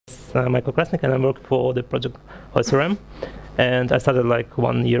Michael Krasnyk, and I work for the project OSRM, and I started like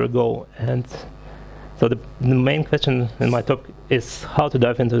 1 year ago. And so the main question in my talk is how to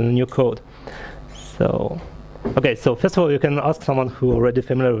dive into the new code. So, okay, so first of all, you can ask someone who already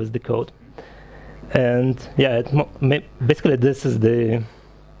familiar with the code. And yeah, basically this is the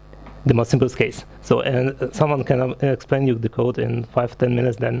most simplest case. So, and someone can explain you the code in 5-10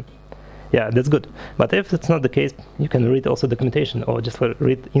 minutes, then yeah, that's good. But if it's not the case, you can read also documentation or just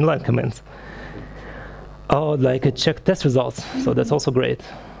read inline comments. Or like check test results, so that's also great.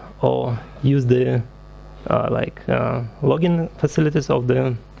 Or use the login facilities of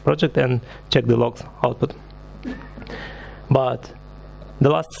the project and check the logs output. But the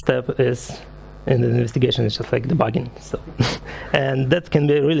last step is in the investigation is just like debugging. So and that can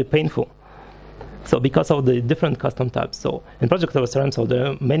be really painful. So because of the different custom types, so in project OSRM, so there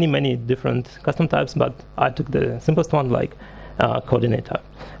are many different custom types, but I took the simplest one, like coordinate type.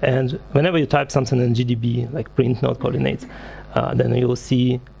 And whenever you type something in GDB, like print node coordinates, then you will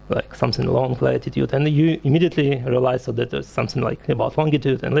see like something long latitude, and you immediately realize so that there's something like about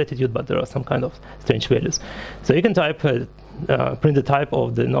longitude and latitude, but there are some kind of strange values. So you can type print the type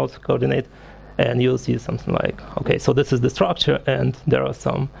of the node coordinate, and you'll see something like, okay, so this is the structure, and there are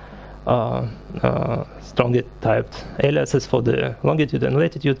some strongly typed aliases for the longitude and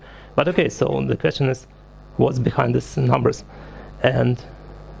latitude. But okay, so the question is, what's behind these numbers? And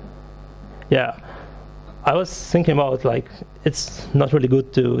yeah, I was thinking about like it's not really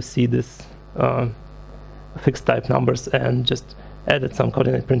good to see this fixed type numbers and just added some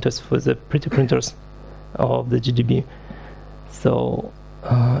coordinate printers with the pretty printers of the GDB. So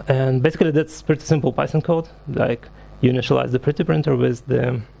and basically that's pretty simple Python code. Like you initialize the pretty printer with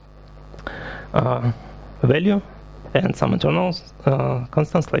the value and some internal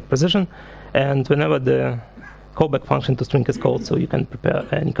constants like precision, and whenever the callback function to string is called, so you can prepare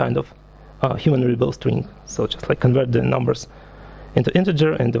any kind of human readable string, so just like convert the numbers into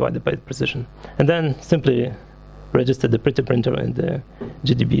integer and divide it by precision, and then simply register the pretty printer in the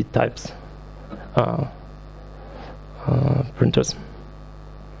GDB types printers.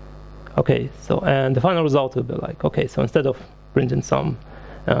 Okay, so and the final result will be like, okay, so instead of printing some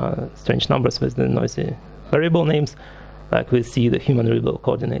strange numbers with the noisy variable names, like we see the human readable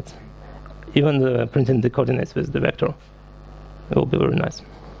coordinates. Even printing the coordinates with the vector, it will be very nice.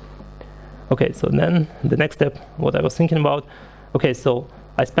 Okay, so then the next step, what I was thinking about, okay, so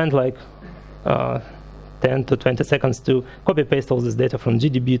I spent like 10 to 20 seconds to copy paste all this data from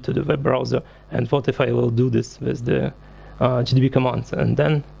GDB to the web browser, and what if I will do this with the GDB commands? And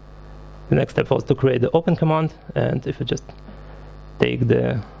then the next step was to create the open command, and if you just take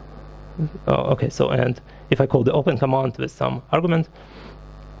the, okay, so and if I call the open command with some argument,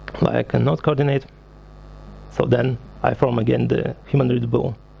 like a node coordinate, so then I form again the human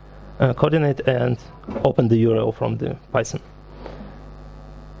readable coordinate and open the URL from the Python.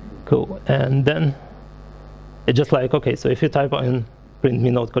 Cool, and then it's just like, okay, so if you type in print me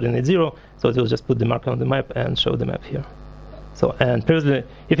node coordinate 0, so it will just put the marker on the map and show the map here. So, and previously,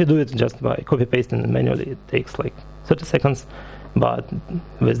 if you do it just by copy pasting manually, it takes like 30 seconds, but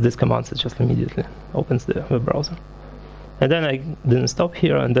with this command, it just immediately opens the web browser. And then I didn't stop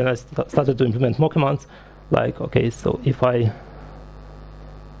here, and then I started to implement more commands, like, okay, so if I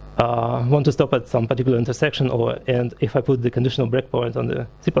want to stop at some particular intersection, and if I put the conditional breakpoint on the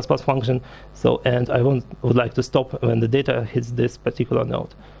C++ function, so, and I would like to stop when the data hits this particular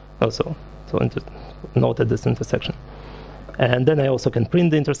node, also, so node at this intersection. And then I also can print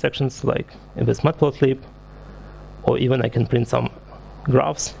the intersections, like with matplotlib, or even I can print some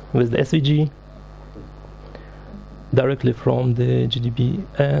graphs with the SVG directly from the GDB,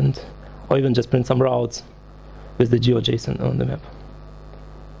 and or even just print some routes with the GeoJSON on the map.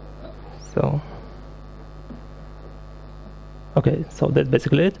 So, okay, so that's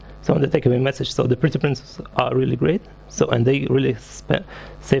basically it. So on the takeaway message, so the pretty prints are really great. So, and they really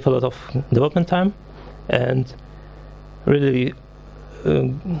save a lot of development time, and really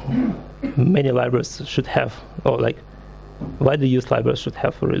many libraries should have, or like widely used libraries should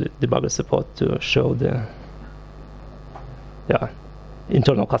have really debugger support to show the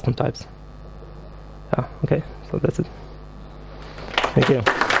internal custom types. Okay, so that's it. Thank you.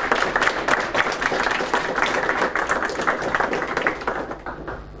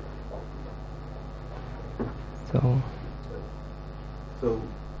 So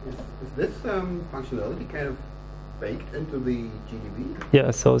is this functionality kind of baked into the GDB?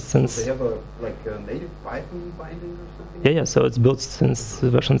 Yeah, so since they have a native Python binding or something? Yeah, so it's built since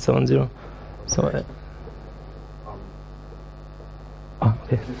version 7.0. So okay.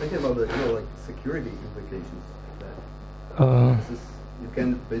 Okay. Just thinking about the security implications of that. This is you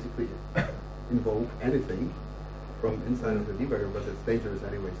can basically invoke anything from inside of the debugger, but it's dangerous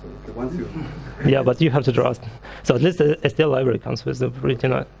anyway. So if you want to, yeah, but you have to trust. So at least the STL library comes with a pretty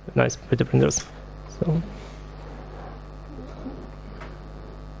nice pretty printers. So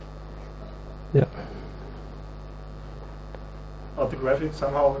yeah. Are the graphics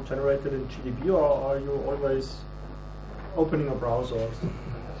somehow generated in GDB, or are you always opening a browser or something?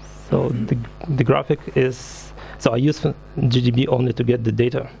 So the graphic is, so I use GDB only to get the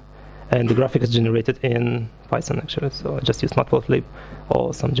data, and the graphic is generated in Python actually. So I just use matplotlib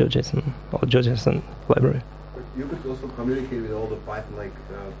or some GeoJSON or GeoJSON library. but you could also communicate with all the Python, like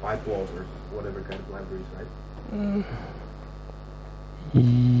PyPlot or whatever kind of libraries, right?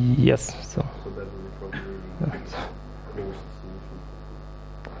 Yes. So So that would be probably really close solution.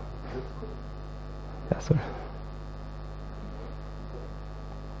 That's cool. yeah, sorry.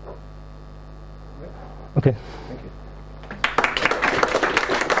 Okay. Thank you.